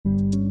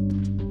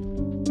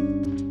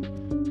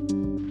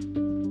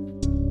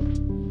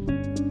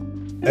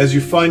As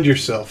you find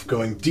yourself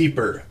going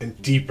deeper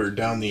and deeper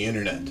down the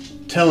internet,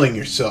 telling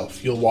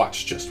yourself you'll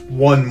watch just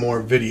one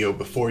more video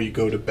before you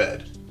go to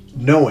bed,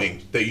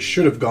 knowing that you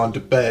should have gone to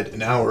bed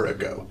an hour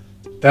ago,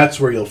 that's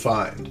where you'll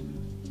find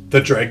the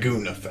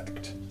Dragoon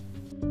Effect.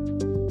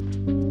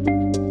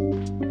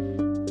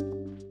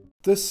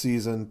 This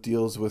season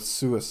deals with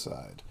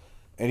suicide,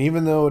 and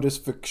even though it is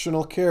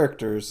fictional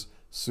characters,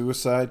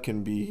 suicide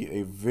can be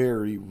a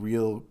very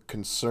real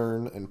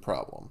concern and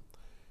problem.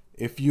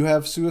 If you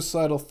have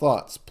suicidal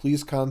thoughts,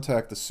 please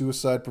contact the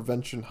Suicide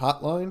Prevention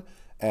Hotline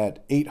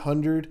at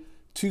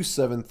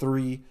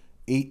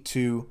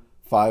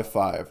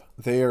 800-273-8255.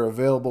 They are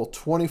available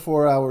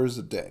 24 hours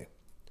a day.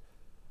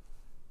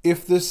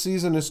 If this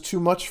season is too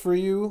much for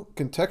you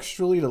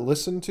contextually to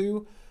listen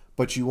to,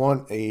 but you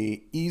want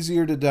a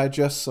easier to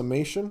digest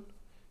summation,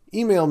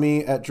 email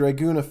me at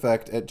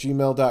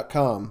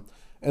dragooneffect@gmail.com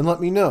and let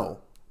me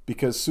know,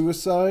 because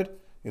suicide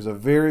is a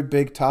very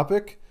big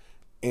topic,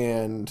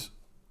 and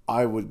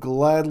I would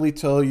gladly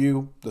tell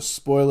you the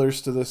spoilers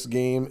to this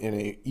game in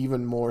an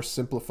even more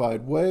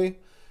simplified way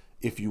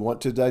if you want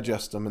to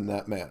digest them in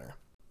that manner.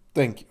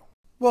 Thank you.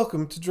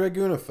 Welcome to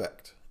Dragoon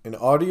Effect, an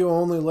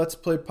audio-only Let's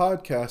Play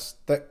podcast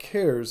that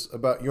cares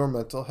about your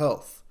mental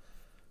health,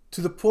 to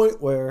the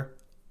point where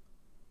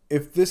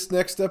if this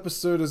next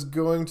episode is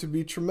going to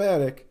be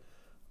traumatic,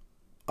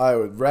 I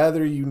would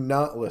rather you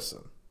not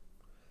listen.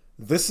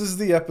 This is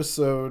the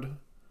episode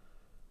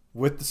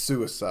with the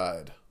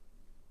suicide.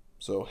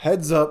 So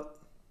heads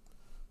up,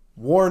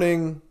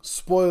 warning,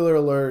 spoiler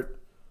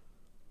alert,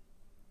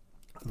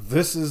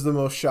 this is the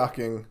most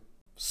shocking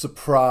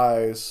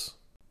surprise.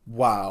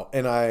 Wow.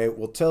 And I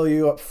will tell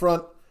you up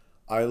front,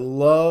 I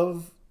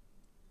love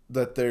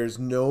that there's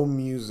no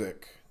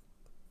music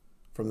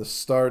from the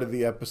start of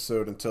the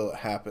episode until it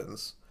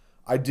happens.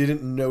 I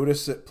didn't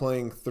notice it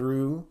playing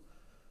through,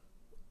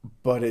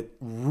 but it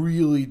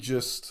really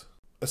just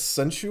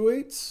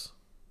accentuates.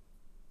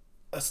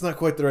 That's not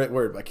quite the right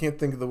word, but I can't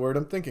think of the word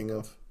I'm thinking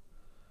of.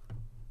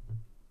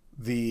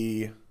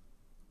 The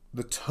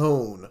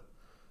tone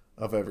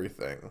of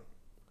everything.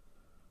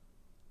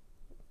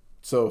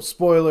 So,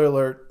 spoiler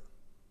alert,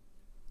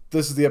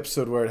 this is the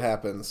episode where it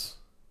happens.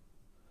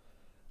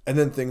 And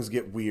then things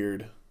get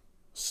weird.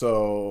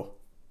 So,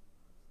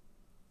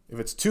 if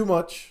it's too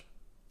much,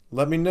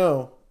 let me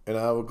know, and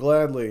I will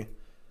gladly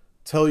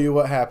tell you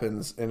what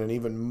happens in an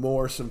even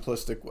more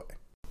simplistic way.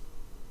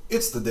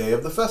 It's the day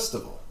of the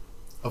festival.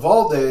 Of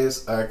all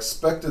days, I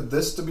expected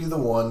this to be the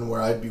one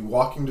where I'd be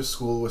walking to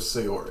school with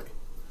Sayori.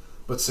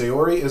 But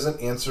Sayori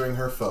isn't answering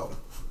her phone.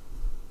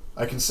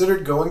 I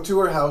considered going to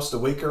her house to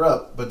wake her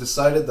up, but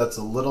decided that's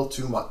a little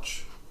too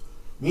much.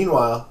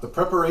 Meanwhile, the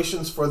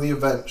preparations for the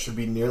event should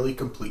be nearly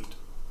complete.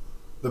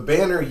 The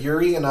banner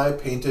Yuri and I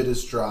painted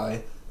is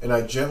dry, and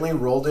I gently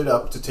rolled it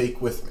up to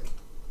take with me.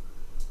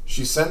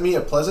 She sent me a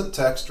pleasant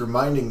text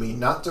reminding me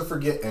not to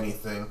forget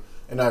anything,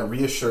 and I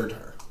reassured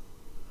her.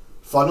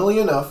 Funnily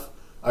enough,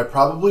 I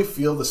probably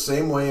feel the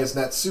same way as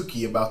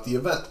Natsuki about the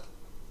event.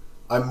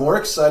 I'm more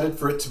excited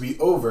for it to be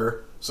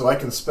over so I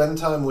can spend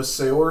time with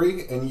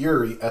Sayori and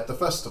Yuri at the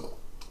festival.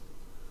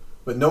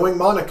 But knowing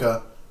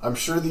Monika, I'm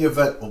sure the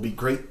event will be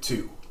great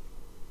too.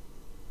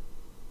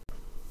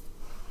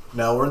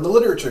 Now we're in the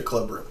literature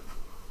club room.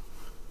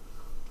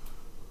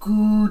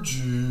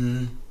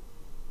 Guji,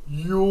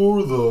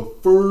 you're the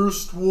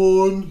first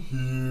one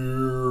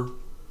here.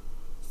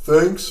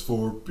 Thanks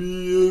for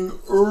being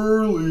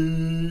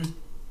early.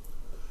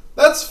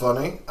 That's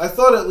funny. I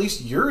thought at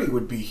least Yuri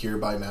would be here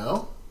by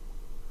now.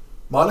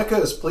 Monika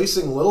is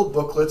placing little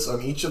booklets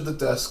on each of the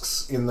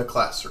desks in the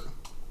classroom.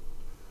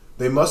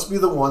 They must be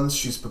the ones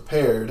she's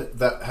prepared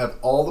that have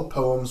all the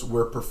poems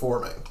we're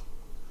performing.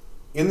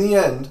 In the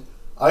end,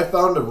 I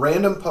found a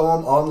random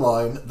poem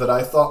online that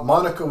I thought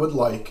Monika would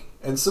like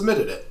and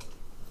submitted it.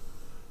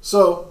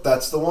 So,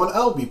 that's the one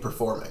I'll be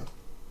performing.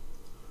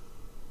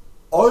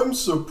 I'm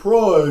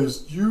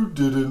surprised you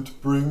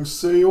didn't bring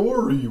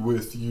Sayori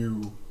with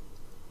you.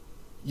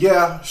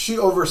 Yeah, she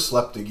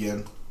overslept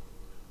again.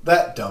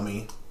 That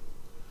dummy.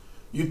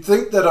 You'd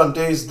think that on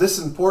days this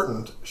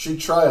important, she'd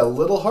try a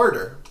little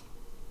harder.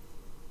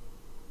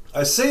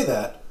 I say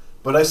that,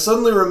 but I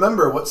suddenly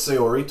remember what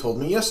Sayori told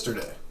me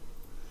yesterday.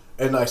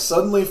 And I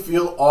suddenly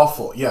feel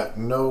awful. Yeah,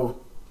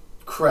 no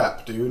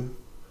crap, dude.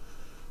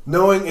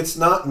 Knowing it's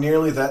not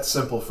nearly that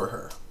simple for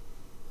her.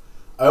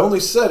 I only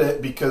said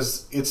it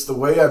because it's the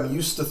way I'm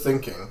used to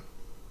thinking.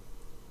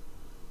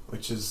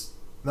 Which is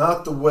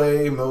not the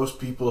way most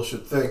people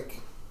should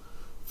think.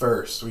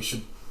 First, we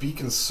should be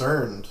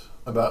concerned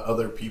about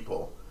other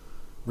people.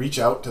 Reach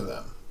out to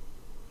them.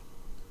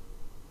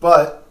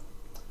 But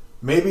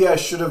maybe I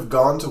should have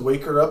gone to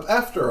wake her up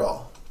after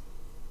all.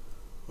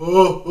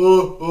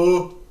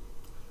 You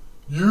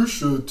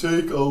should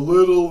take a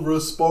little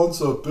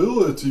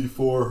responsibility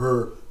for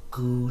her,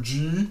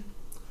 Guji.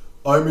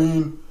 I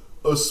mean,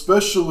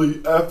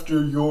 especially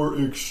after your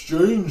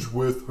exchange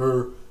with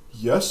her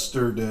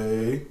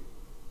yesterday.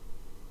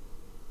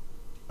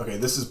 Okay,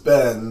 this is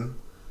Ben.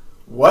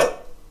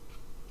 What?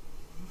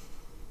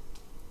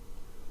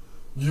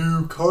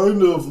 You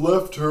kind of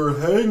left her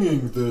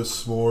hanging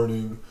this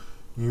morning,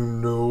 you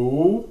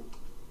know?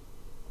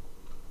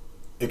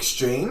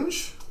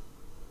 Exchange?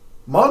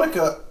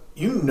 Monica,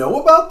 you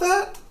know about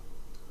that?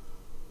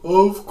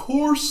 Of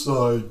course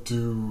I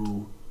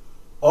do.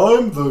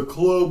 I'm the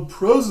club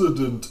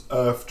president,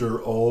 after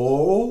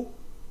all.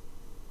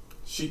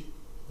 Is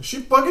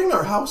she bugging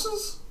our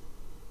houses?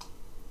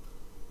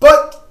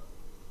 But,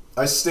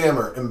 I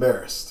stammer,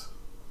 embarrassed.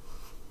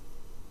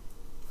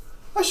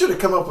 I should have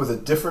come up with a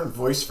different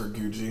voice for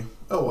Guji.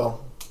 Oh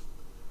well.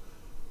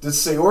 Did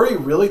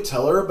Sayori really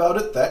tell her about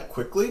it that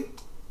quickly?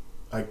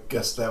 I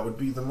guess that would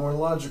be the more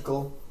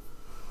logical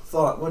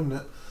thought, wouldn't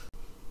it?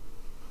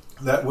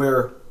 That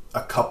we're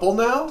a couple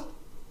now?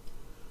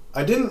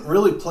 I didn't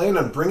really plan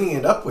on bringing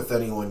it up with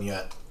anyone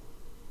yet.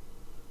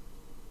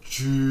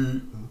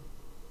 Jeez.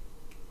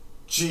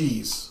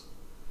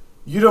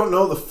 You don't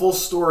know the full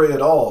story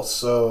at all,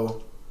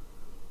 so...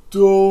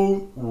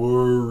 Don't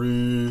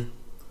worry.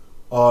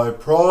 I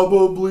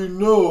probably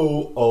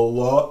know a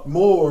lot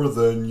more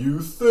than you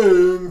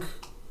think.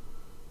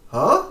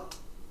 Huh?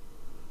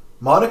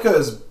 Monica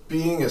is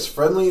being as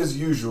friendly as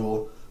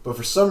usual, but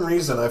for some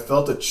reason I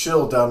felt a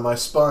chill down my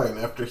spine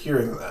after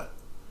hearing that.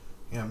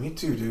 Yeah, me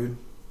too, dude.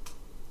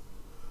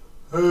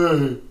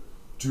 Hey,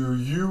 do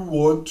you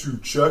want to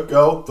check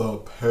out the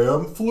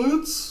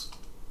pamphlets?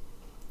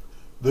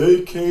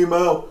 They came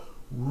out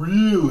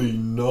really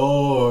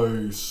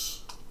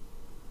nice.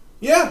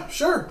 Yeah,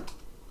 sure.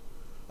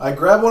 I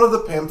grab one of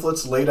the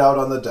pamphlets laid out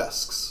on the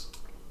desks.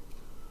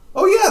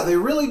 Oh yeah, they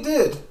really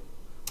did.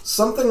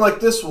 Something like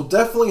this will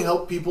definitely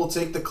help people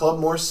take the club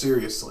more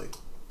seriously.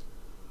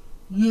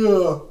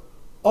 Yeah,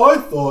 I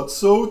thought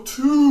so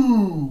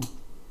too.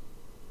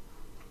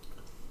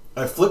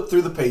 I flip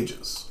through the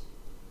pages.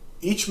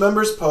 Each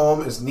member's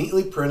poem is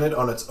neatly printed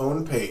on its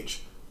own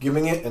page,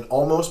 giving it an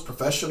almost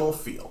professional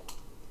feel.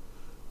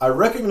 I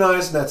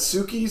recognize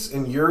Natsuki's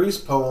and Yuri's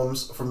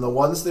poems from the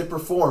ones they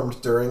performed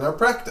during our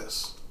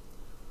practice.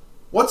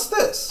 What's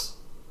this?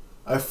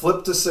 I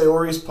flip to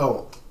Sayori's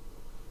poem.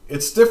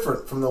 It's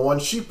different from the one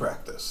she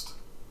practiced.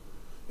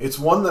 It's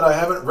one that I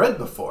haven't read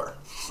before.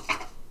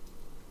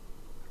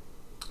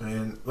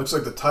 And it looks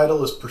like the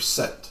title is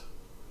Percent.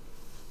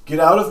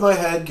 Get out of my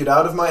head, get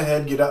out of my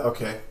head, get out...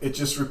 Okay, it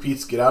just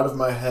repeats get out of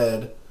my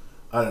head,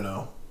 I don't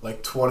know,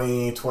 like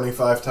 20,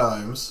 25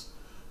 times.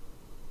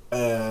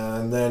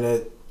 And then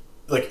it,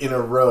 like in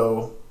a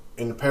row,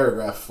 in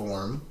paragraph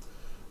form.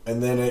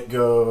 And then it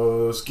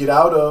goes, get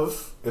out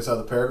of, is how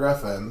the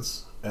paragraph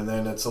ends. And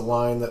then it's a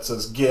line that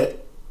says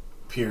get,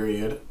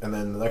 period. And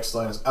then the next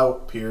line is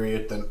out,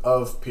 period. Then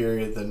of,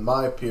 period. Then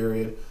my,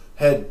 period.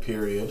 Head,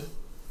 period.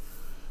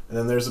 And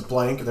then there's a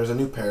blank and there's a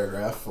new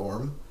paragraph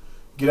form.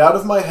 Get out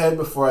of my head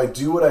before I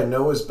do what I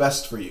know is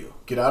best for you.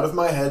 Get out of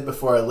my head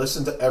before I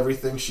listen to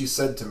everything she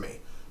said to me.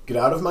 Get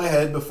out of my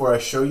head before I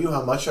show you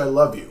how much I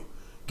love you.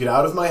 Get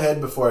out of my head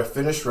before I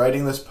finish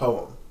writing this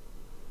poem.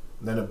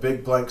 And then a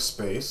big blank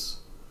space.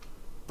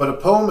 But a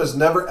poem is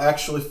never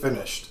actually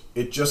finished.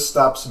 It just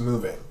stops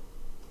moving.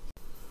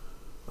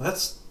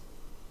 That's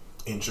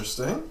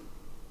interesting.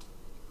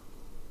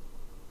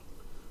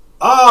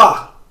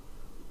 Ah!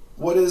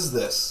 What is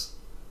this?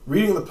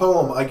 Reading the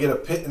poem, I get a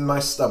pit in my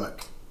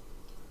stomach.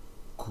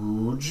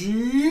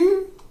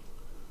 Guji?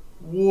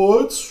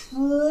 What's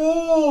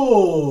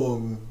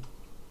wrong?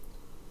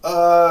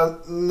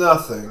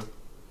 Nothing.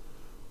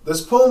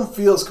 This poem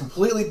feels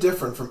completely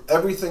different from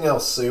everything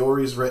else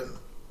Sayori's written.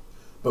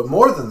 But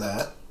more than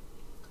that,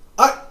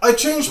 I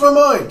changed my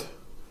mind.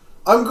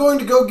 I'm going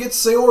to go get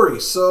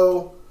Sayori,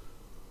 so...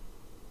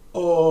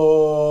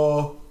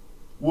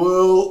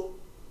 Well,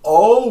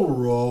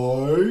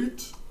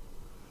 alright.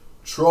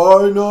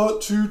 Try not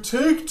to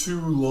take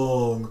too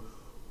long,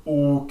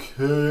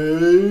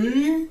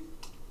 okay?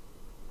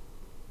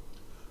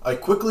 I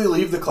quickly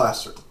leave the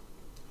classroom.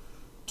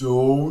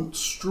 Don't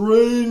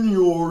strain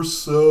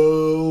yourself.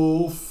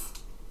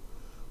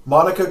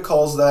 Monica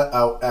calls that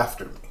out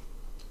after me.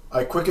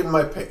 I quicken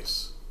my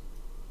pace.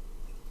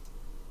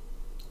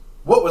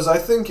 What was I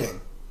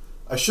thinking?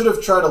 I should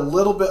have tried a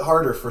little bit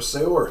harder for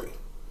Sayori.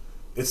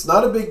 It's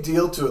not a big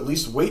deal to at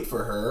least wait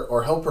for her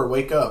or help her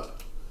wake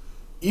up.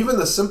 Even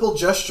the simple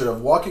gesture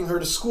of walking her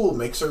to school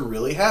makes her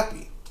really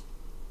happy.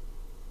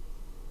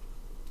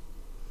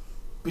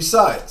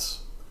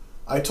 Besides,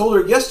 I told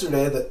her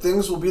yesterday that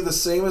things will be the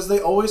same as they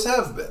always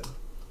have been.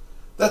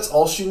 That's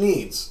all she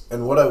needs,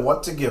 and what I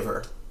want to give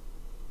her.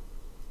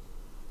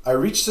 I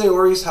reach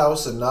Sayori's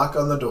house and knock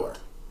on the door.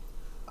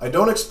 I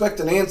don't expect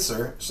an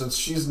answer, since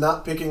she's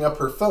not picking up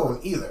her phone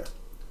either.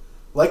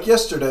 Like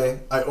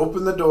yesterday, I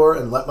open the door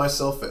and let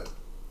myself in.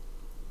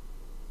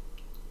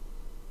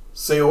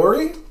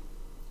 Sayori?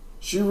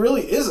 She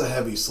really is a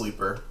heavy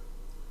sleeper.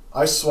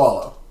 I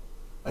swallow.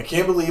 I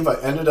can't believe I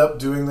ended up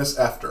doing this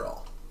after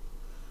all.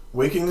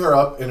 Waking her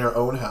up in her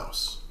own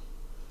house.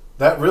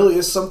 That really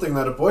is something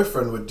that a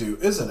boyfriend would do,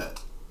 isn't it?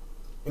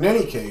 In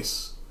any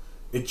case,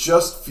 it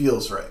just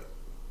feels right.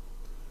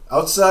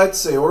 Outside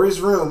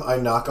Sayori's room, I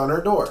knock on her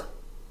door.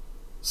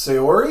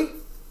 Sayori?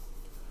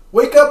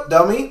 Wake up,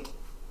 dummy!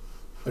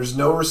 There's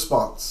no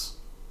response.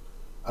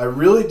 I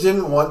really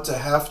didn't want to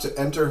have to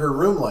enter her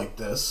room like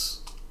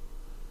this.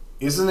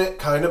 Isn't it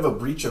kind of a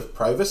breach of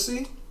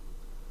privacy?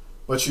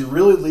 But she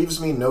really leaves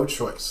me no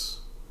choice.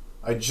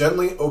 I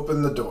gently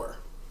open the door.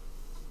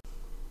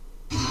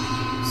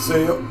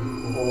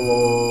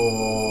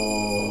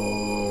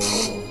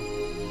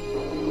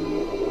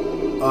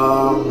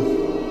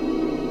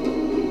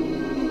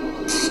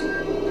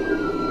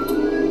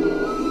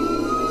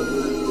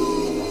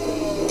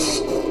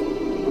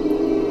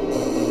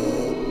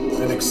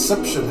 An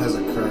exception has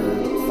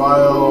occurred.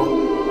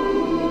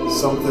 File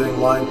something,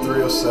 line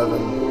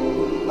 307.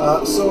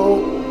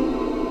 So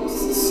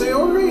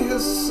Sayori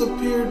has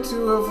appeared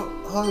to have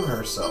hung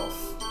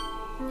herself.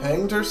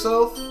 Hanged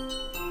herself?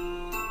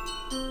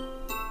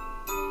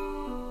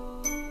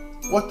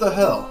 What the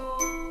hell?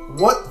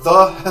 What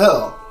the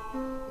hell?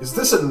 Is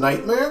this a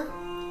nightmare?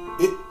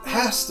 It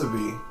has to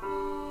be.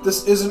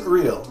 This isn't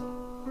real.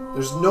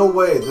 There's no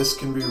way this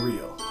can be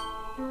real.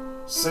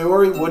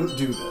 Sayori wouldn't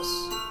do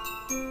this.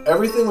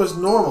 Everything was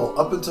normal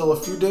up until a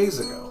few days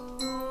ago.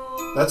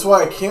 That's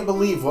why I can't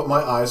believe what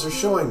my eyes are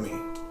showing me.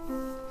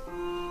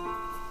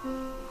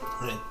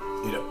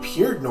 It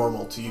appeared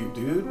normal to you,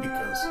 dude,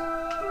 because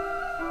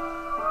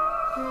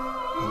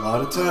a lot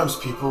of times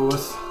people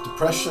with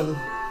depression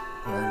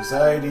or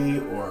anxiety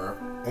or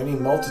any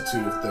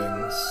multitude of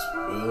things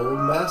will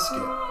mask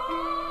it.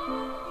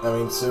 I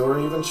mean,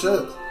 Sayori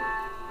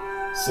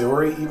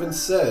even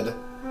said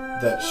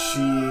that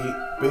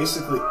she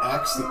basically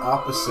acts the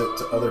opposite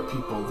to other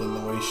people than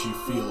the way she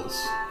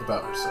feels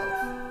about herself.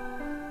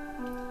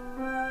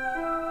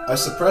 I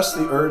suppressed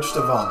the urge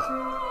to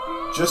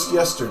vomit. Just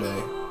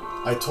yesterday,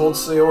 I told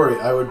Sayori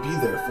I would be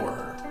there for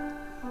her.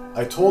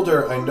 I told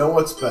her I know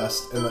what's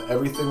best and that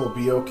everything will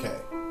be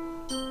okay.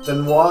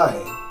 Then why?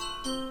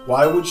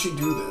 Why would she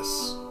do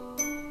this?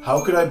 How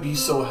could I be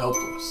so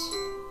helpless?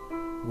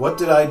 What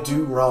did I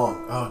do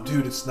wrong? Oh,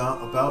 dude, it's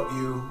not about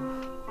you.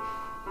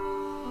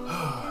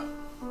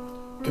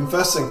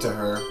 Confessing to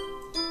her.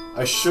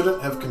 I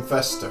shouldn't have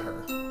confessed to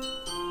her.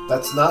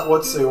 That's not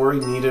what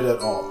Sayori needed at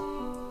all.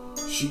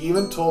 She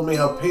even told me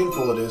how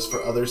painful it is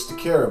for others to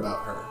care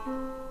about her.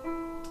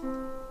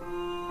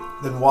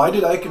 Then why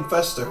did I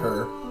confess to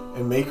her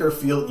and make her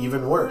feel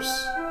even worse?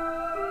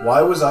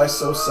 Why was I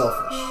so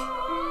selfish?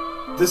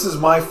 This is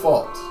my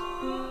fault.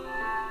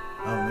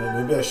 Oh man,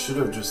 maybe I should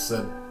have just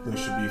said we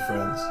should be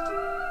friends.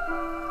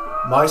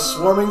 My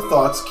swarming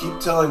thoughts keep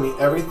telling me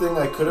everything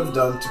I could have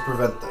done to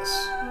prevent this.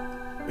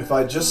 If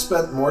I just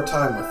spent more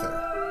time with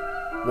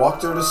her,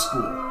 walked her to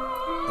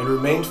school, and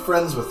remained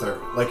friends with her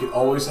like it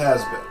always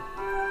has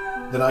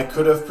been, then I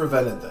could have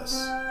prevented this.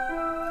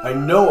 I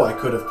know I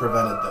could have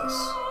prevented this.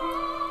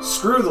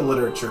 Screw the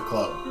literature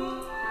club.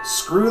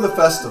 Screw the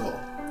festival.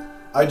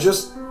 I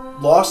just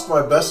lost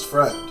my best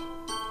friend.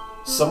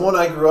 Someone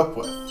I grew up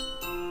with.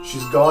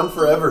 She's gone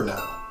forever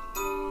now.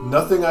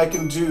 Nothing I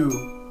can do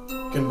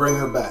can bring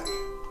her back.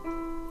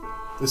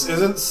 This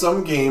isn't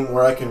some game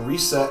where I can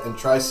reset and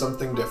try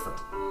something different.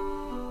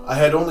 I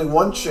had only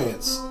one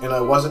chance, and I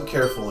wasn't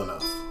careful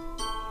enough.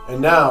 And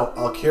now,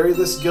 I'll carry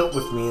this guilt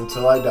with me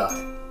until I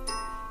die.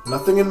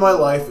 Nothing in my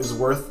life is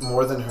worth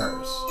more than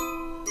hers.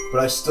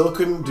 But I still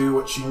couldn't do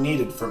what she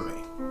needed from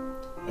me.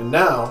 And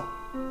now,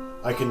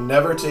 I can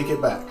never take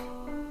it back.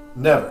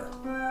 Never.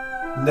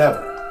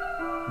 Never.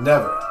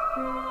 Never.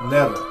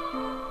 Never.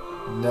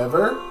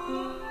 Never.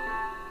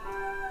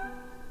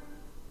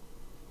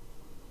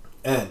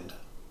 End.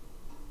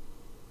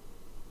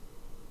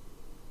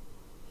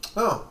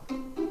 Oh.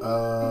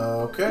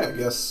 Okay, I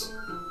guess.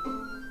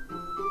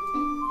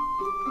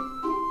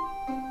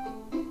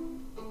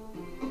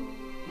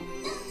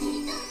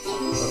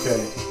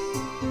 Okay.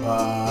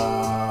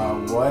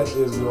 What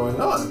is going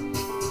on?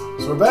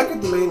 So we're back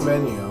at the main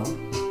menu,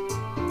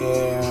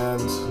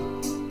 and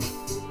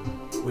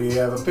we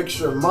have a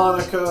picture of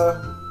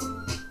Monica,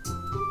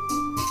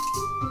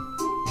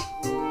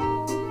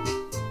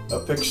 a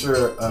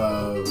picture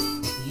of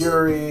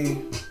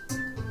Yuri,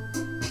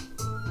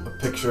 a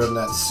picture of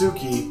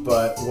Natsuki,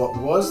 but what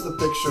was the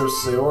picture of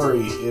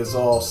Sayori is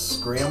all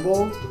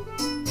scrambled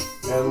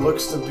and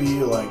looks to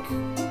be like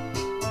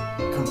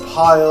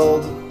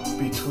compiled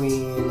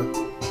between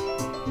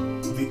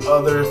the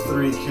other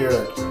three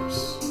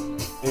characters.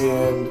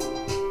 And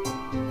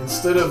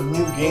instead of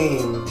new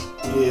game,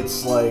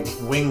 it's like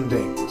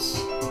Wingdings.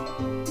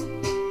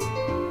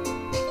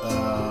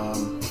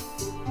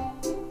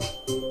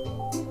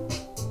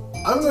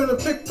 I'm gonna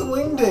pick the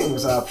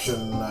Wingdings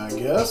option, I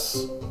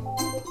guess.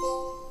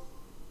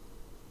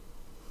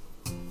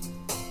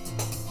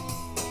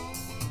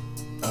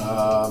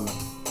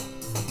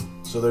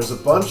 So there's a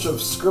bunch of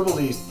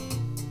scribbly,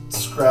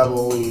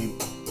 scrabbly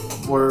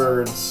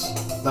words,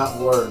 not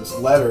words,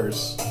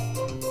 letters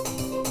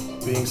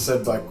being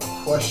said by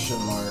question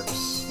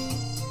marks.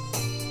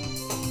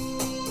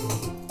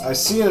 I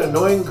see an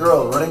annoying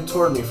girl running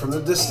toward me from the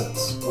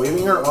distance,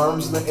 waving her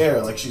arms in the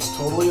air like she's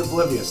totally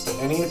oblivious to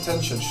any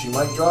attention she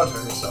might draw to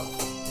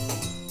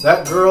herself.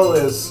 That girl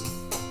is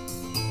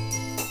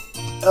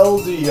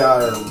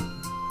Eldiar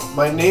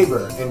my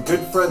neighbor and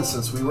good friend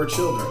since we were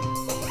children.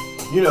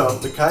 You know,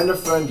 the kind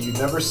of friend you'd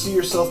never see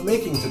yourself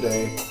making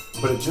today,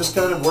 but it just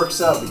kind of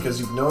works out because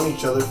you've known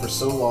each other for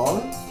so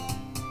long.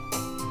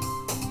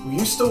 We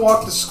used to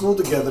walk to school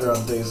together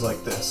on days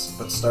like this,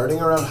 but starting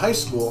around high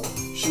school,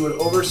 she would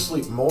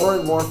oversleep more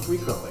and more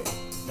frequently,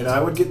 and I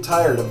would get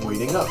tired of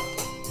waiting up.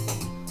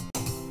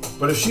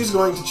 But if she's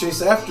going to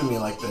chase after me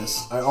like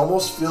this, I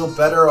almost feel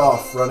better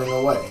off running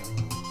away.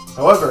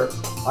 However,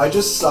 I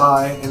just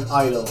sigh and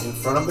idle in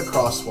front of the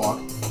crosswalk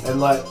and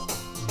let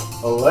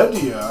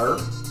Aledyar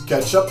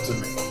catch up to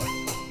me.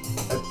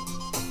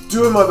 I'm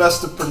doing my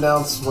best to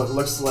pronounce what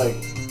looks like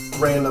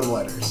random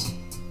letters.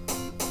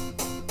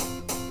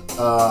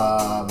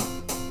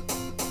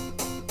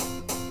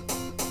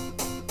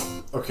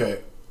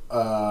 Okay,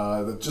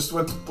 that just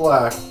went to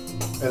black,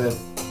 and then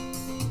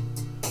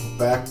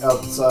back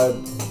outside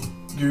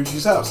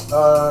Guji's house.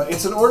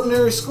 It's an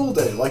ordinary school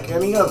day, like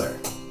any other.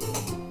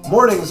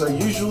 Mornings are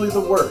usually the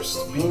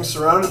worst, being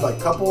surrounded by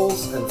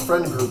couples and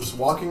friend groups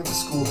walking to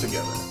school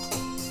together.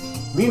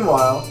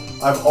 Meanwhile,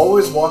 I've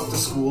always walked to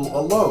school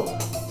alone.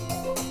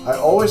 I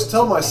always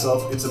tell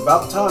myself it's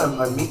about time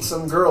I meet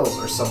some girls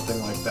or something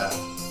like that.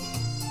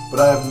 But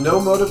I have no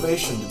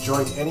motivation to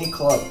join any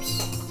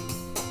clubs.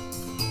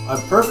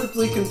 I'm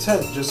perfectly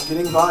content just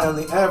getting by on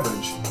the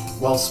average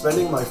while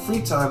spending my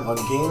free time on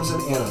games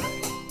and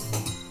anime.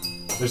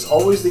 There's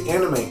always the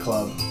anime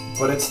club,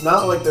 but it's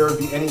not like there would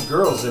be any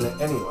girls in it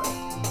anyway.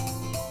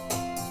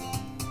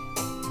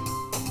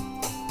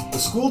 The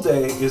school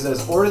day is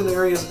as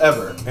ordinary as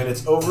ever, and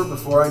it's over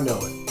before I know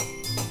it.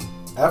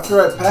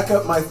 After I pack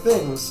up my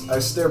things, I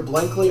stare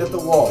blankly at the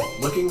wall,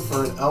 looking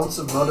for an ounce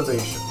of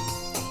motivation.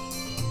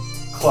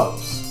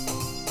 Clubs.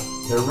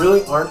 There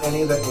really aren't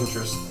any that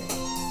interest me.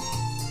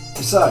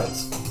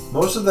 Besides,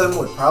 most of them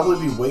would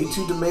probably be way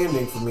too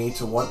demanding for me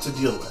to want to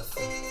deal with.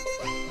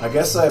 I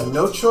guess I have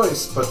no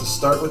choice but to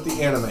start with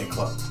the anime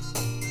club.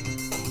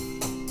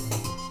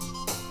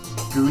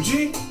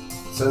 Guji?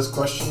 Says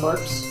question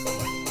marks.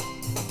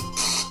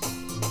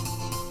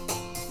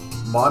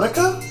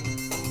 Monika?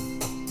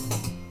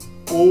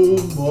 Oh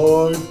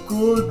my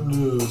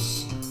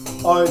goodness.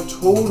 I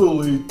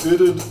totally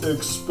didn't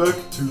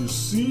expect to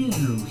see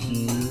you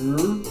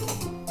here.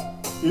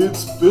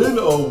 It's been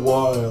a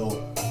while,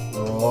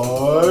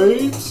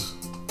 right?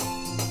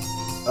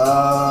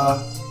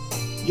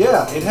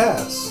 Yeah, it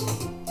has.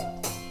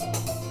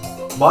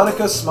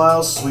 Monika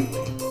smiles sweetly.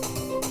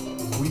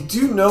 We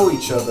do know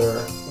each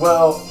other.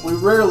 Well, we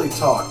rarely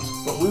talked,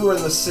 but we were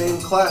in the same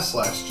class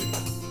last year.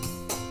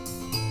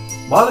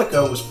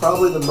 Monika was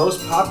probably the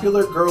most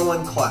popular girl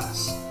in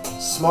class.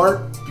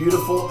 Smart,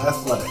 beautiful,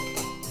 athletic.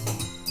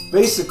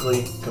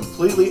 Basically,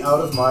 completely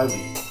out of my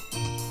league.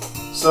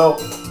 So,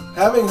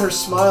 having her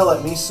smile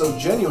at me so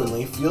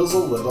genuinely feels a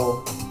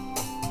little...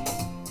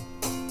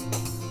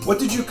 What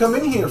did you come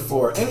in here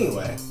for,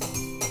 anyway?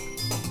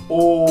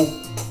 Oh,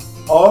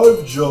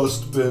 I've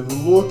just been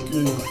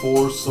looking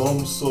for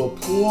some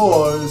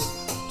supplies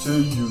to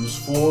use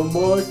for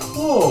my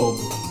club.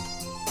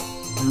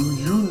 Do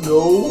you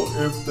know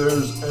if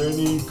there's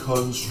any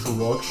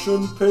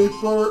construction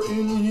paper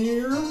in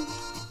here?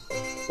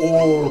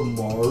 Or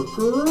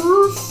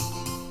markers?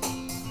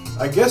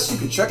 I guess you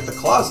could check the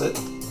closet.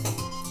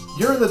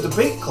 You're in the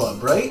debate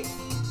club, right?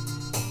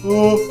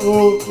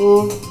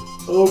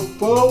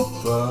 About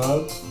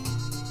that,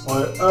 I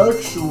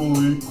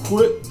actually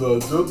quit the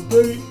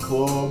debate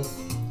club.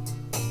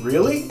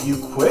 Really? You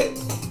quit?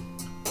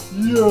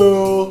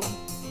 Yeah.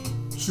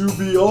 To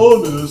be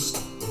honest,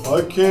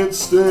 I can't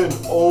stand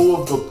all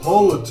of the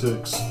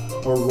politics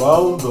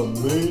around the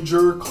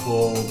major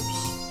clubs.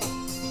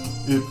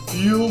 It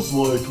feels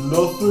like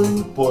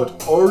nothing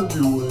but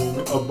arguing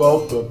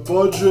about the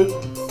budget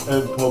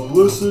and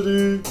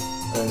publicity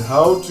and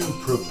how to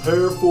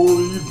prepare for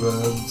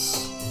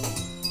events.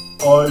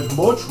 I'd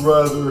much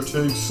rather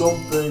take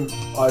something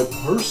I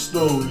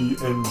personally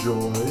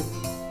enjoy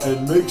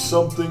and make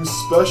something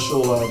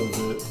special out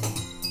of it.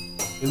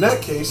 In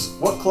that case,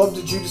 what club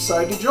did you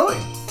decide to join?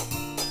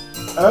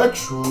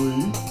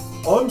 Actually,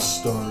 I'm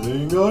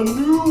starting a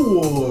new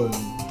one.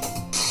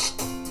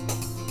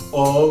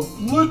 A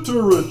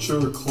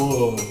literature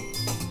club.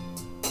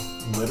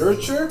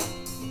 Literature?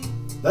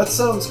 That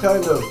sounds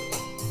kind of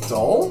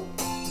dull.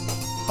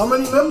 How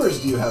many members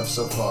do you have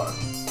so far?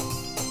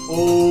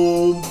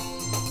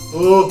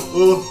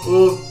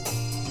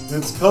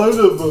 It's kind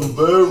of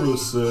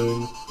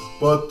embarrassing,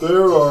 but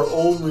there are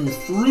only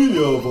 3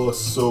 of us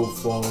so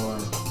far.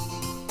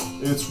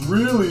 It's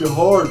really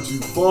hard to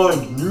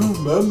find new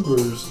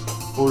members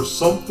for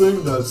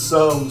something that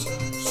sounds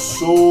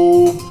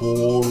so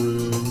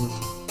boring.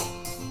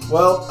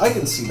 Well, I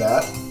can see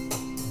that.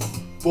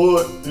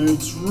 But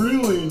it's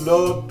really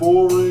not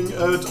boring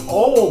at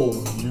all,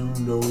 you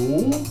know?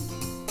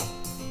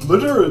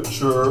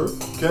 Literature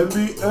can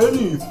be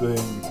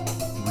anything.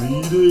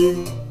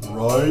 Reading,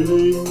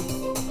 writing,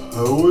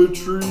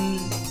 poetry.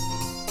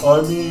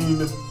 I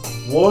mean,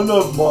 one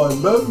of my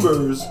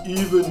members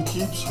even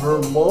keeps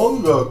her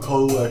manga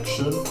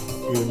collection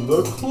in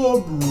the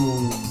club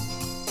room.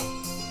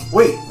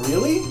 Wait,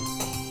 really?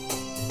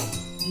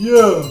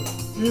 Yeah,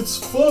 it's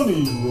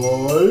funny,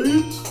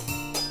 right?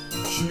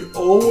 She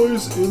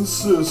always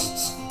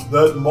insists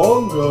that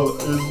manga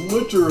is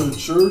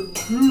literature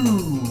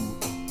too.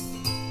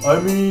 I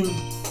mean,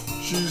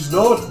 she's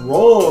not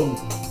wrong,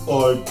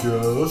 I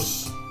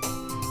guess.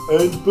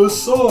 And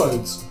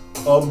besides,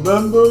 a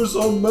member's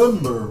a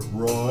member,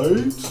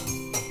 right?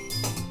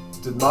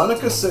 Did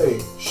Monica say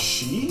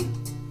she?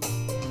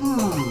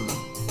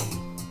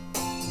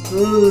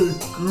 Hey,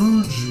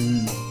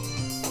 Guji,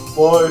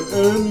 by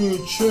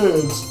any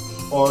chance,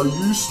 are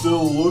you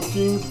still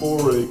looking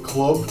for a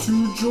club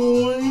to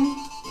join?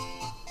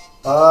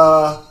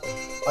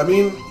 I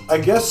mean, I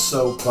guess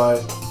so,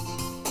 but...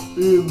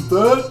 In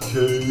that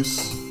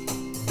case,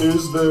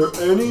 is there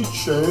any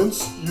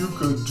chance you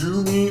could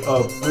do me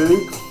a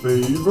big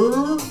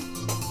favor?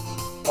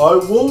 I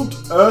won't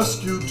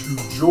ask you to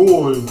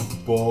join,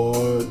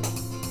 but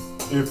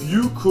if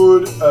you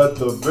could at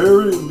the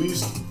very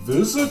least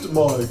visit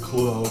my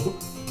club,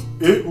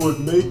 it would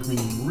make me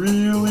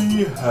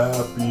really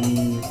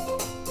happy.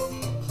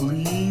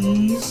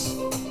 Please?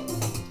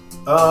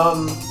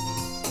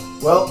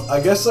 Well, I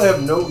guess I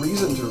have no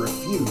reason to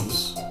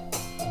refuse.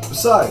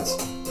 Besides,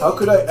 how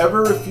could I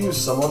ever refuse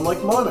someone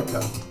like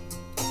Monica?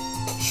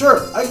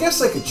 Sure, I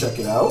guess I could check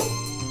it out.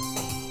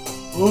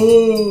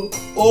 Oh,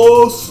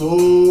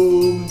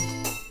 awesome!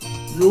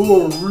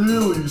 You're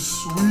really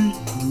sweet,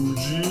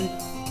 Guji.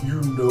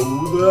 You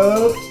know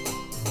that?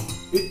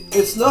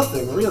 It's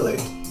nothing, really.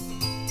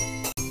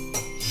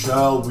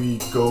 Shall we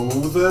go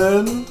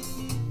then?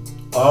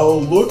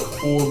 I'll look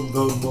for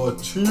the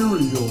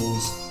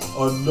materials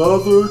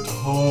another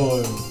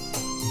time.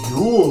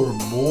 You're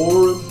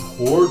more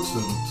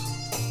important.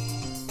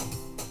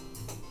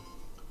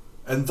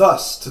 And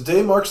thus,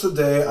 today marks the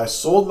day I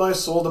sold my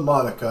soul to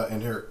Monica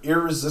and her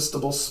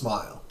irresistible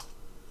smile.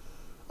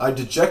 I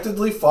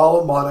dejectedly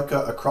follow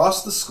Monica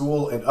across the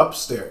school and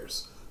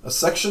upstairs, a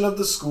section of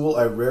the school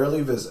I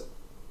rarely visit.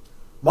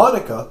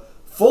 Monica,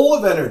 full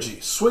of energy,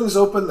 swings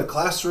open the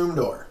classroom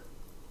door.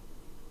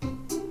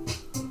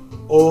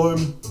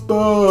 I'm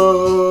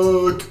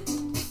back!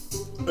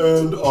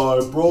 And I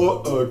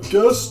brought a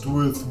guest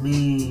with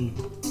me.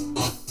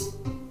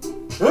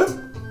 Huh?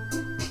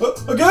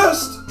 A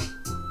guest?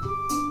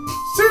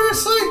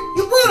 Seriously?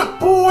 You brought a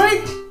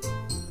boy?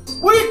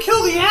 Way to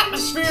kill the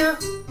atmosphere!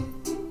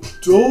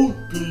 Don't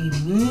be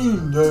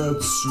mean,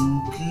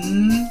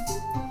 Natsuki.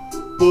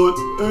 But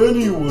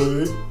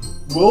anyway,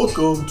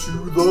 welcome to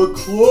the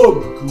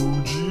club,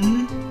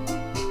 Guji.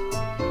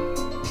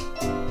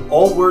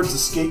 All words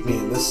escape me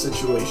in this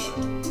situation.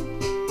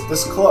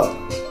 This club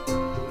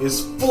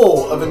is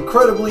full of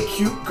incredibly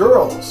cute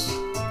girls.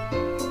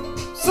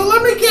 So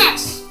let me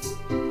guess!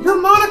 You're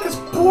Monica's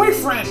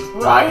boyfriend,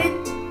 right?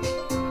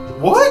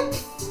 What?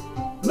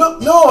 No,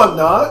 I'm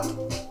not.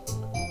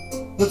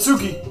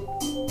 Natsuki,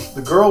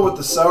 the girl with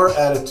the sour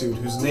attitude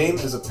whose name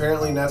is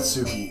apparently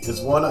Natsuki,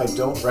 is one I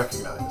don't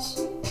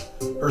recognize.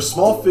 Her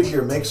small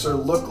figure makes her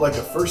look like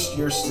a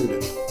first-year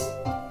student.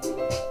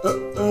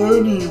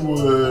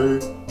 Anyway,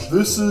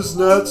 this is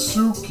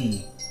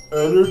Natsuki,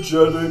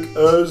 energetic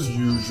as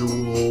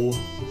usual.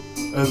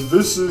 And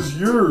this is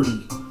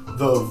Yuri,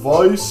 the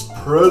vice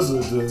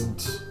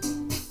president.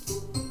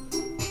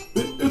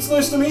 It's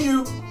nice to meet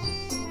you.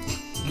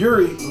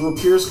 Yuri, who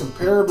appears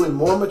comparably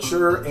more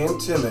mature and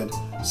timid,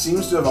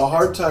 seems to have a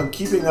hard time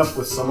keeping up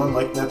with someone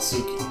like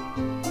Natsuki.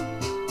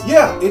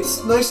 Yeah,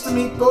 it's nice to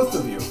meet both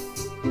of you.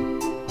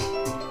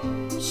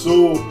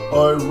 So,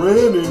 I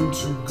ran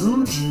into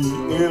Guji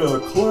in a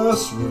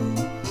classroom,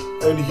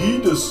 and he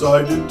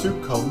decided to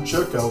come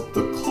check out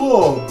the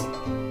club.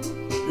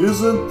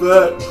 Isn't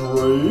that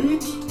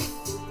great?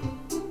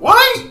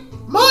 Why?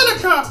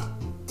 Monica!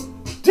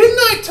 Didn't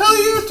I tell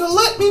you to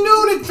let me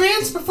know in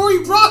advance before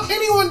you brought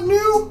anyone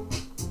new?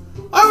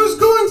 I was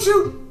going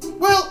to,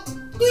 well,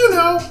 you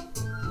know.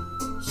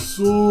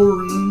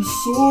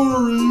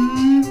 Sorry.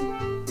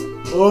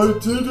 I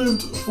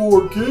didn't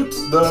forget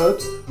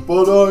that,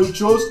 but I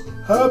just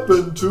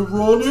happened to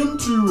run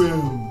into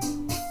him.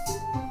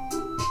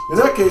 In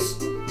that case,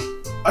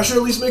 I should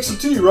at least make some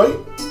tea, right?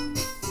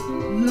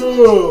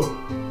 Yeah,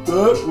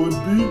 that would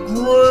be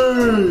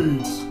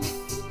great.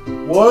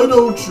 Why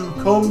don't you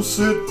come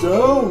sit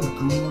down,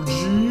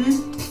 Guji?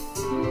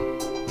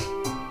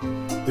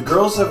 The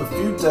girls have a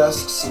few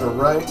desks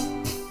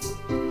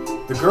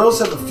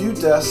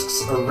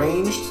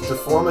arranged to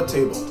form a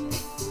table.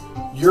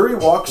 Yuri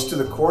walks to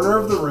the corner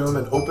of the room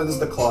and opens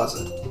the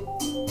closet.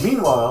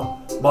 Meanwhile,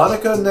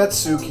 Monica and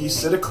Natsuki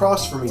sit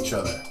across from each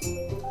other.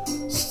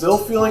 Still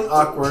feeling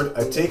awkward,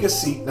 I take a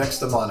seat next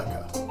to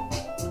Monica.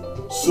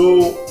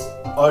 So,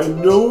 I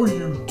know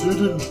you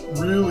didn't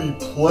really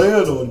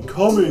plan on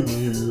coming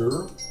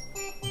here,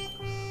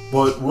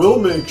 but we'll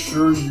make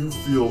sure you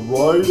feel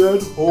right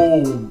at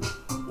home,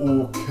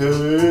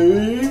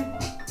 okay?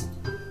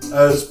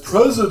 As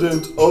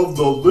president of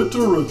the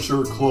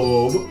Literature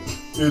Club,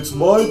 it's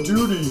my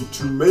duty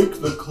to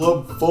make the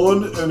club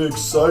fun and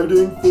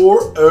exciting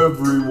for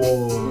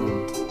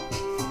everyone.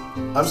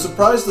 I'm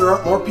surprised there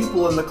aren't more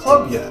people in the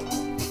club yet.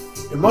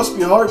 It must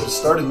be hard to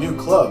start a new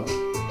club.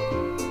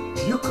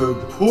 You could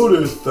put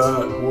it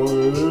that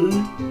way.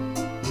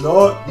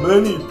 Not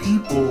many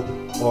people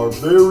are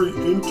very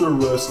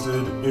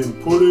interested in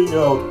putting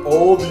out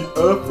all the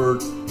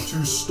effort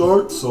to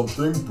start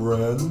something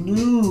brand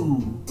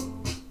new.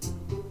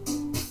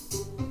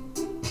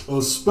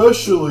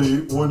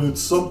 Especially when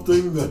it's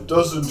something that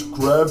doesn't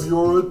grab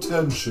your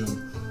attention,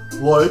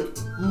 like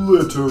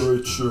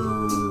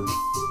literature.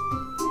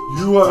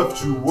 You have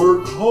to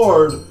work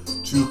hard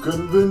to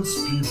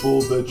convince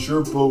people that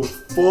you're both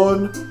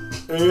fun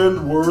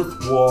and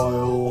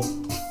worthwhile.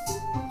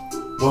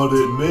 But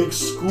it makes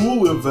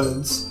school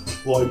events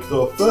like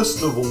the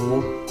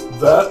festival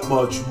that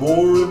much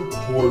more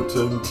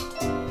important.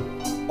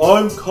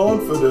 I'm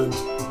confident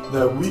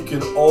that we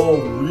can all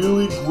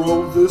really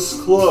grow this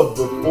club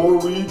before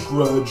we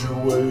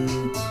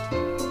graduate.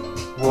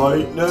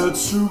 Right,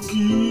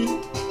 Natsuki?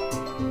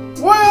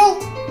 Well,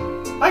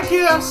 I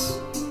guess.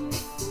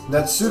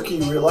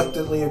 Natsuki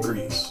reluctantly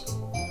agrees.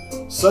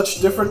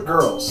 Such different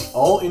girls,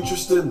 all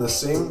interested in the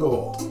same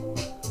goal.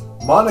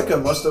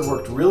 Monika must have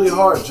worked really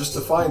hard just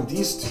to find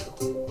these two.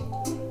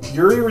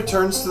 Yuri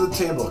returns to the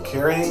table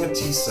carrying a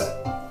tea set.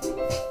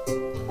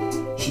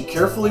 She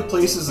carefully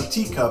places a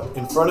teacup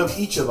in front of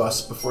each of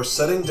us before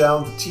setting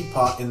down the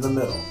teapot in the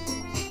middle.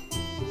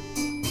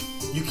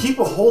 You keep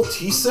a whole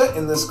tea set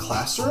in this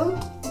classroom?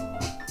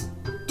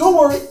 Don't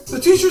worry, the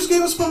teachers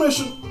gave us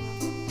permission.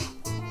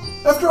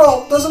 After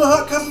all, doesn't a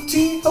hot cup of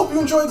tea help you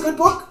enjoy a good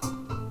book?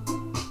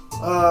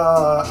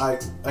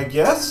 I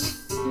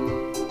guess?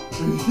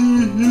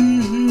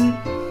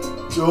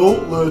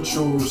 Don't let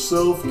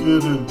yourself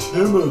get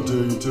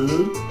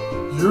intimidated.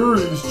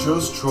 Yuri's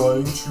just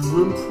trying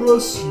to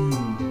impress you.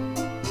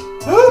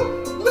 Huh?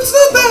 It's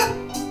not that!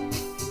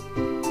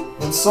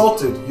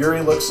 Insulted,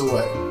 Yuri looks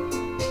away.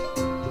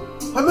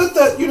 I meant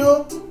that, you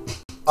know.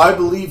 I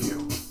believe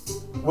you.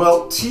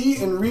 Well,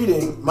 tea and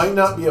reading might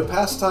not be a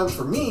pastime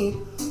for me,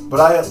 but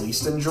I at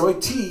least enjoy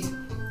tea.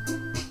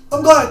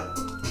 I'm glad.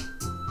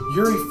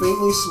 Yuri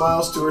faintly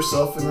smiles to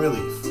herself in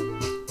relief.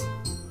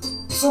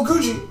 So,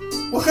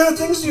 Guji, what kind of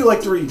things do you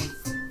like to read?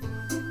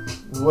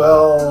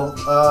 Well,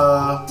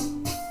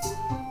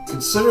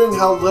 considering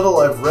how little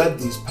I've read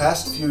these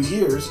past few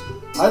years,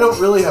 I don't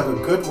really have a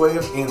good way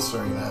of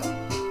answering that.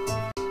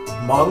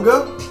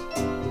 Manga?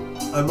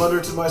 I mutter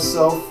to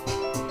myself,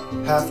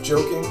 half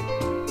joking.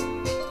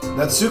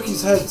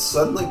 Natsuki's head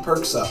suddenly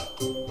perks up.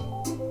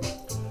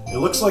 It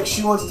looks like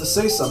she wants to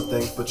say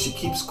something, but she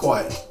keeps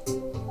quiet.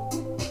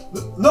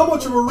 Not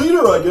much of a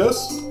reader, I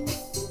guess.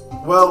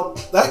 Well,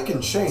 that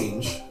can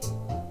change.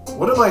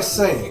 What am I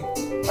saying?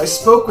 I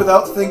spoke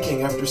without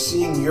thinking after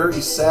seeing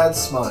Yuri's sad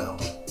smile.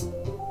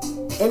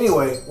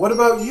 Anyway, what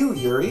about you,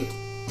 Yuri?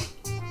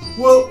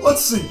 Well,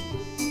 let's see.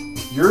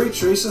 Yuri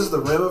traces the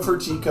rim of her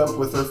teacup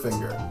with her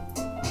finger.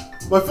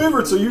 My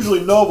favorites are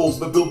usually novels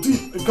that build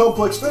deep and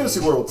complex fantasy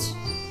worlds.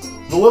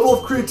 The level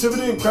of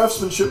creativity and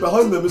craftsmanship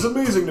behind them is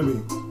amazing to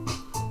me.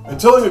 And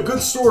telling a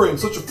good story in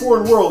such a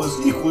foreign world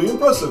is equally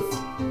impressive.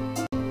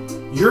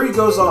 Yuri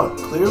goes on,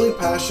 clearly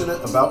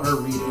passionate about her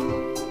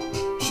reading.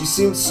 She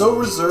seemed so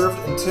reserved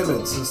and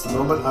timid since the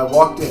moment I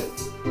walked in,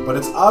 but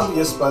it's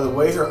obvious by the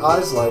way her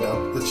eyes light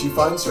up that she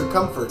finds her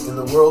comfort in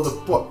the world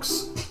of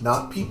books,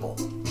 not people.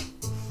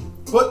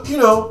 But, you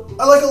know,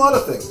 I like a lot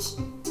of things.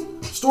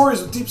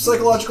 Stories with deep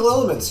psychological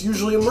elements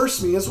usually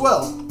immerse me as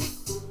well.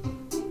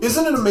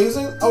 Isn't it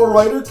amazing how a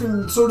writer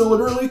can so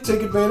deliberately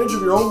take advantage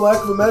of your own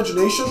lack of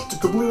imagination to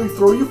completely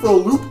throw you for a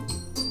loop?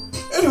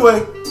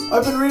 Anyway,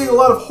 I've been reading a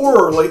lot of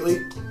horror lately.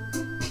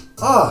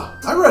 Ah,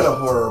 I read a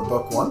horror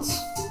book once.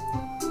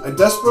 I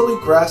desperately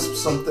grasped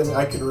something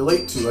I could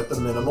relate to at the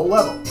minimal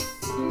level.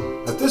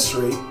 At this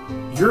rate,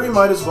 Yuri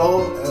might as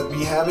well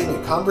be having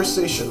a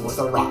conversation with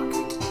a rock.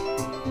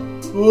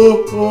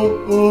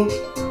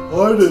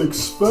 I'd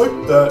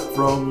expect that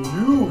from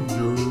you,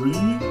 Yuri.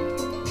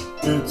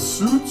 It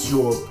suits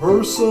your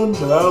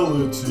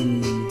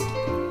personality.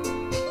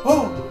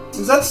 Oh,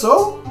 is that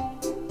so?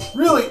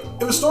 Really,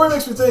 if a story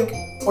makes me think,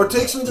 or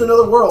takes me to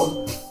another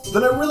world,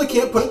 then I really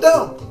can't put it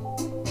down.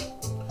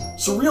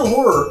 Surreal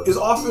horror is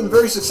often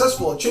very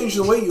successful at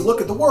changing the way you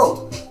look at the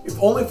world, if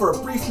only for a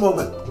brief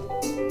moment.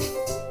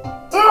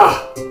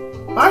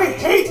 Ugh! I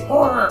hate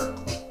horror!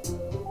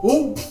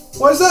 Oh,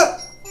 why is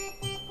that?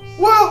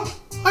 Well,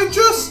 I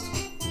just...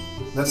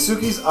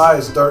 Natsuki's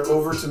eyes dart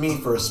over to me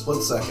for a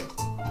split second.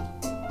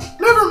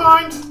 Never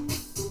mind!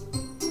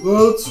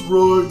 That's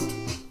right.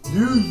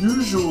 You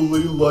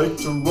usually like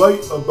to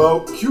write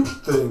about cute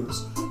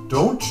things,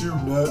 don't you,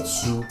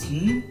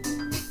 Natsuki?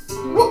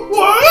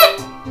 What?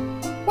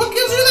 What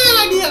gives you that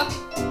idea?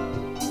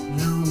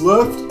 You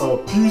left a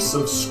piece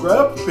of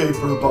scrap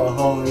paper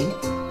behind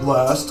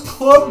last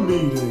club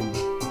meeting.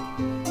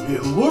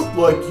 It looked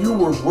like you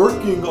were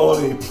working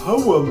on a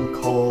poem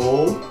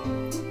called...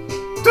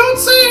 Don't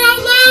say it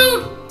out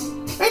loud!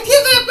 And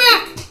give that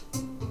back!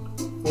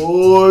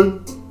 Fine,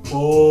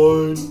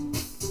 fine.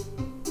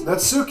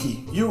 Natsuki,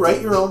 you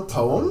write your own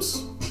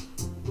poems?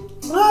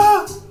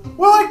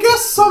 Well, I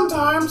guess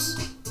sometimes.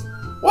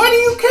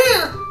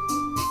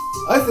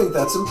 I think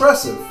that's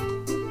impressive.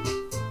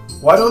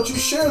 Why don't you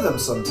share them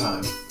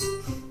sometime?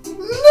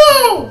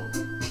 No!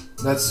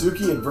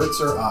 Natsuki averts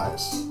her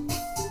eyes.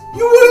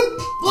 You wouldn't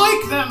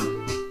like them.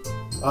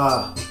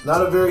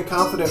 Not a very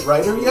confident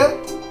writer yet?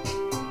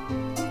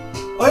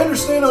 I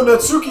understand how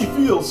Natsuki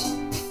feels.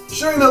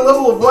 Sharing that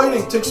level of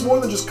writing takes more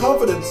than just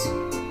confidence.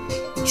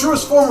 The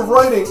truest form of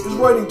writing is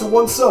writing to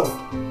oneself.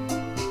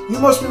 You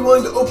must be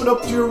willing to open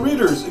up to your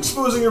readers,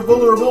 exposing your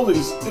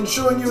vulnerabilities and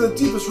showing you the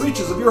deepest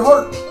reaches of your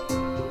heart.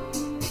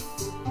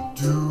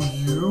 Do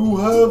you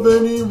have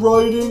any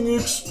writing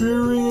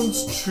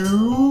experience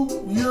too,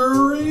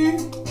 Yuri?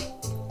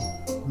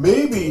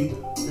 Maybe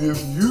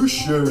if you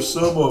share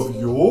some of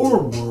your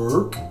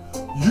work,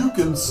 you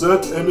can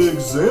set an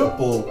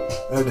example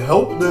and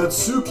help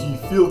Natsuki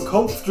feel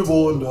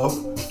comfortable enough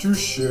to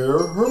share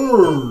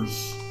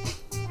hers.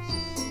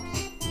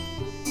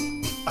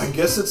 I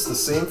guess it's the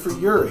same for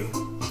Yuri.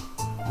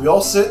 We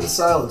all sit in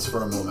silence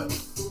for a moment.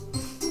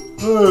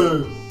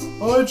 Hey,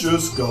 I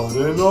just got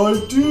an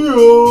idea.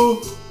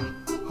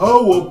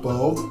 How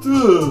about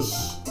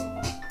this?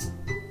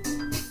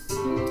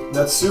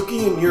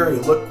 Natsuki and Yuri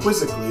look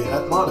quizzically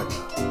at Monika.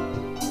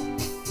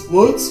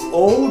 Let's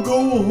all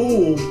go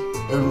home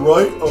and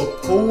write a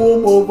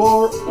poem of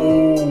our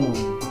own.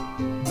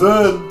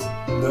 Then,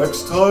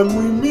 next time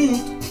we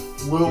meet,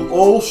 we'll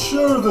all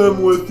share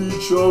them with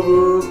each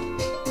other.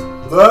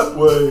 That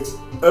way,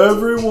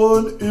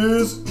 everyone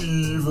is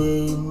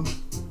even.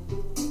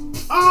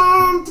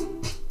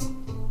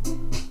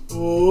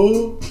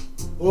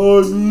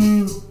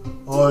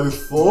 I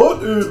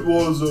thought it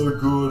was a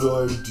good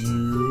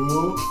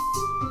idea.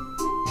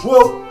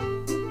 Well,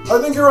 I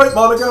think you're right,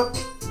 Monika.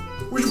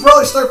 We should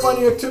probably start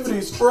finding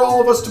activities for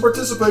all of us to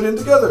participate in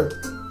together.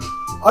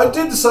 I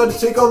did decide to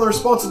take on the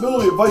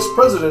responsibility of vice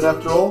president,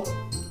 after all.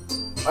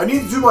 I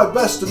need to do my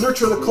best to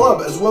nurture the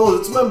club as well as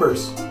its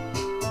members.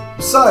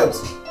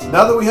 Besides,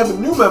 now that we have a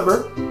new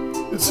member,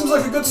 it seems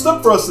like a good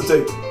step for us to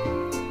take.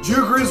 Do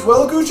you agree as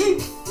well,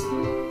 Gucci?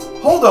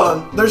 Hold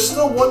on, there's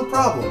still one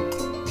problem.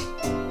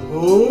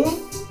 Huh?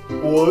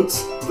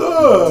 What's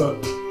that?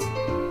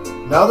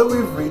 Now that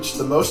we've reached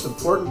the most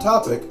important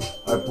topic,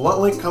 I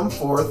bluntly come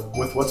forth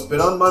with what's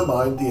been on my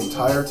mind the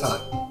entire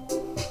time.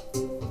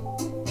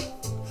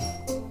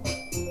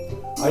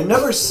 I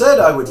never said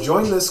I would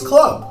join this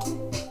club.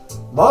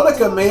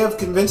 Monika may have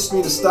convinced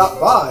me to stop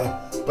by,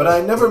 but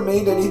I never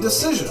made any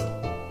decision.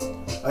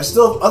 I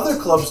still have other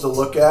clubs to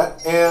look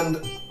at, and,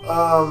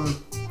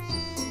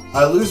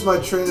 I lose my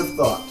train of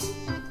thought.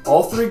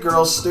 All three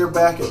girls stare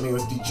back at me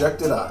with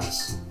dejected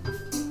eyes.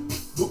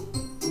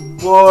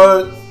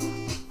 But...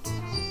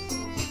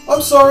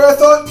 I'm sorry, I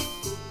thought...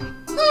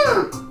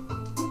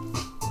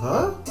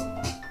 Huh?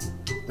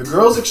 The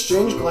girls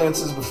exchange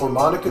glances before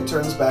Monika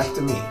turns back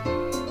to me.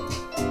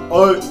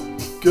 I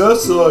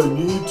guess I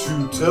need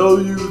to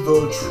tell you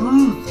the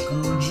truth,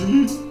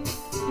 Gucci.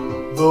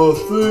 The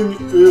thing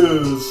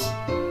is,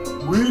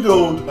 we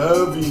don't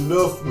have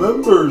enough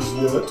members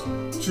yet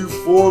to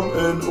form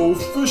an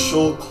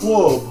official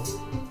club.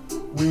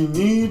 We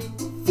need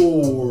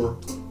 4.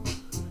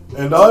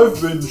 And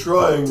I've been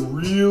trying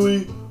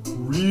really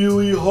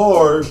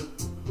hard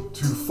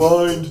to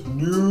find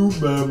new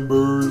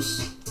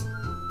members.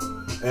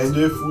 And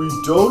if we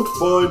don't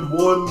find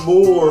one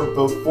more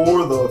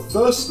before the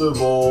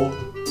festival...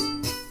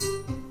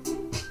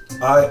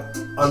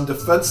 I'm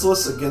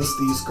defenseless against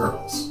these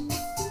girls.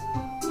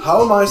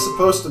 How am I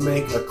supposed to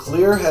make a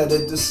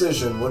clear-headed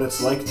decision when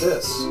it's like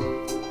this?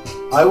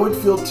 I would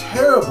feel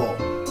terrible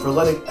for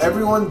letting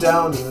everyone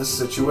down in this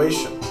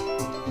situation.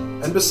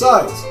 And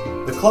besides,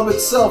 the club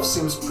itself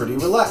seems pretty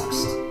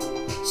relaxed.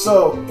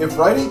 So, if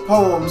writing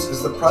poems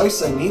is the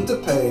price I need to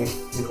pay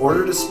in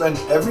order to spend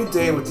every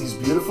day with these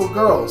beautiful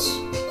girls...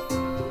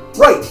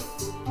 Right!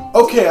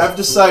 Okay, I've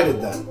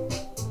decided then.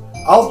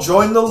 I'll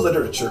join the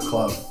literature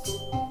club.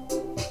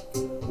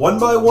 One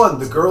by one,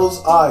 the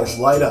girls' eyes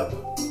light up.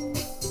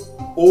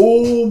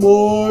 Oh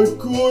my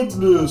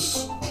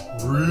goodness!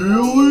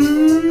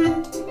 Really?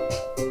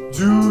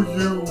 Do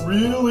you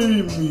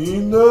really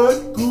mean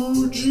that,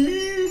 Gucci?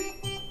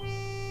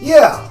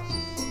 Yeah,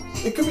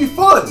 it could be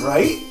fun,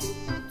 right?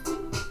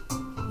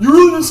 You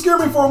really didn't scare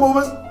me for a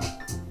moment.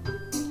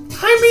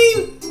 I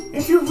mean,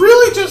 if you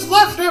really just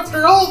left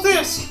after all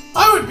this,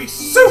 I would be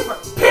super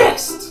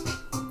pissed!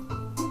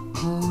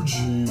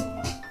 Gucci,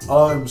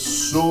 I'm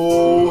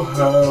so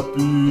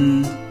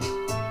happy.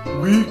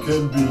 We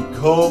can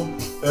become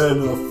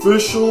an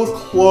official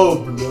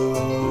club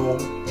now.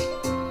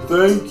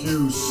 Thank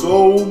you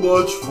so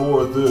much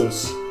for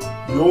this.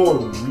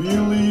 You're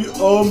really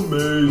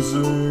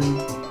amazing.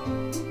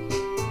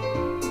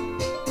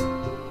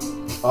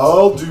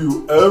 I'll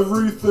do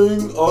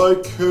everything I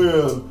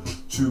can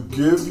to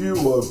give you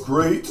a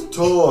great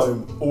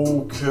time,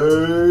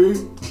 okay?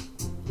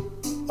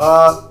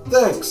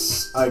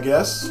 Thanks, I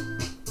guess.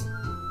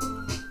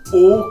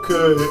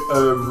 Okay,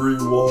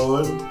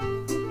 everyone.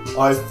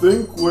 I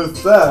think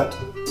with that,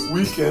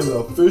 we can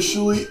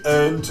officially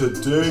end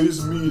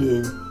today's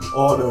meeting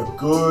on a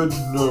good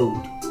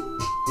note.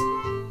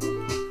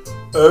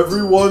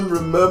 Everyone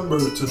remember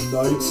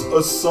tonight's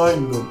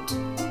assignment.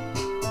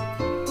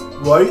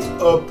 Write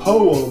a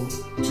poem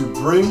to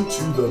bring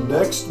to the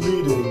next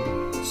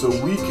meeting so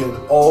we can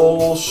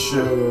all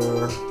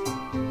share.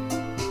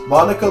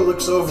 Monica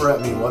looks over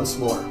at me once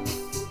more.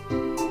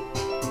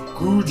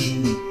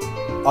 Guji,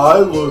 I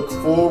look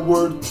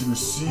forward to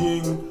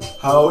seeing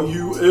how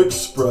you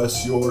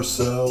express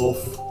yourself.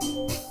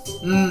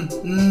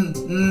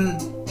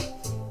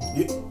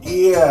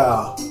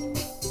 Yeah.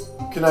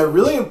 Can I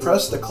really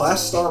impress the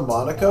class star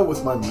Monica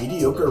with my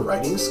mediocre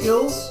writing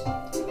skills?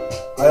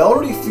 I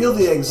already feel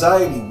the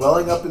anxiety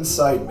welling up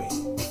inside me.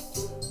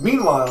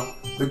 Meanwhile,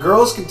 the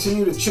girls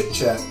continue to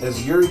chit-chat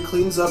as Yuri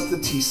cleans up the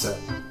tea set.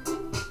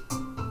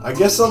 I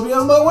guess I'll be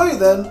on my way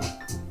then.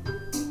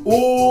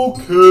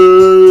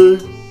 Okay.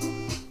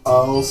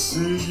 I'll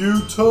see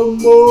you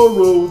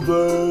tomorrow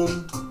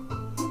then.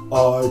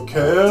 I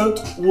can't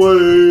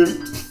wait.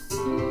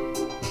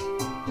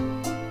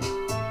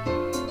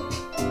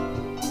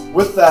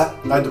 With that,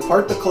 I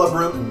depart the club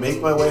room and make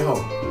my way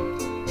home.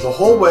 The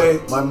whole way,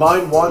 my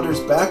mind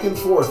wanders back and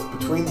forth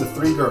between the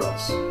three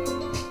girls.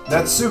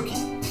 Natsuki,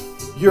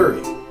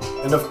 Yuri,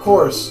 and of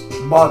course,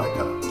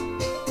 Monica.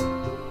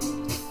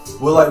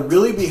 Will I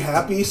really be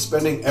happy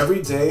spending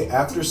every day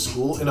after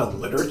school in a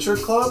literature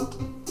club?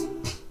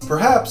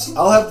 Perhaps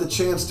I'll have the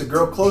chance to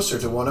grow closer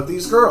to one of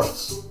these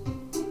girls.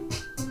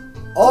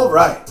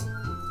 Alright,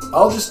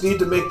 I'll just need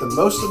to make the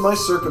most of my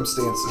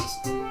circumstances,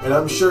 and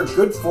I'm sure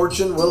good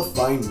fortune will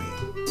find me.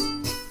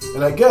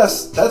 And I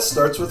guess that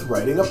starts with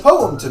writing a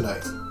poem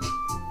tonight.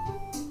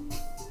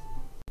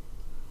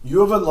 You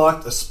have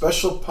unlocked a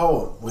special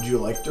poem. Would you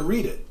like to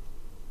read it?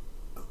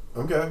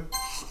 Okay.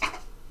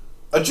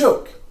 A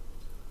joke.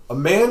 A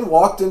man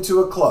walked into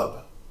a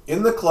club.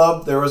 In the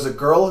club, there was a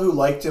girl who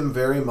liked him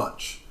very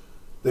much.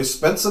 They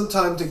spent some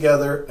time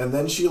together, and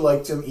then she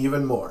liked him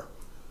even more.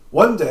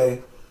 One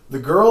day, the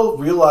girl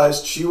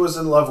realized she was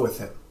in love with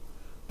him.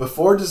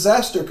 Before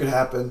disaster could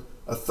happen,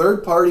 a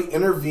third party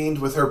intervened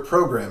with her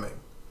programming.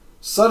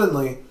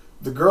 Suddenly,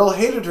 the girl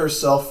hated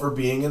herself for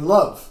being in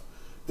love.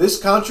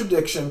 This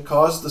contradiction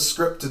caused the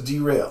script to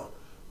derail.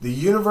 The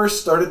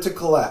universe started to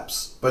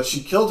collapse, but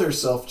she killed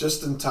herself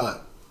just in time.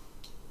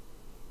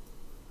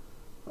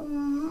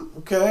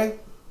 Okay.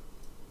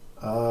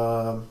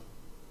 Well,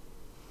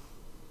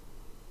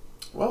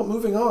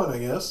 moving on, I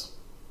guess.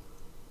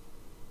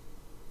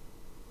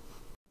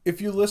 If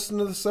you listened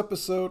to this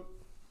episode,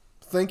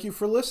 thank you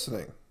for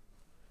listening.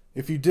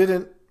 If you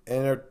didn't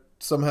and are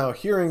somehow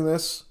hearing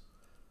this,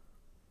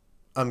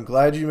 I'm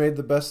glad you made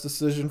the best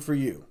decision for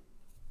you.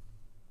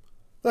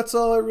 That's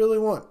all I really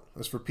want,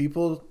 is for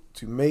people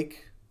to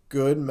make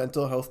good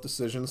mental health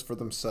decisions for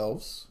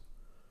themselves,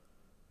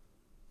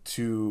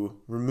 to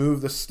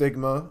remove the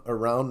stigma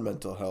around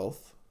mental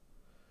health,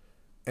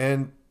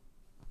 and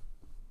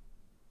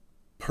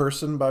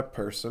person by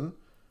person,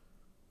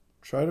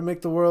 try to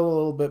make the world a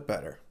little bit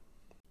better.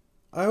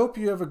 I hope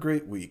you have a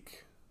great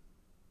week,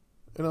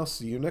 and I'll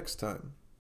see you next time.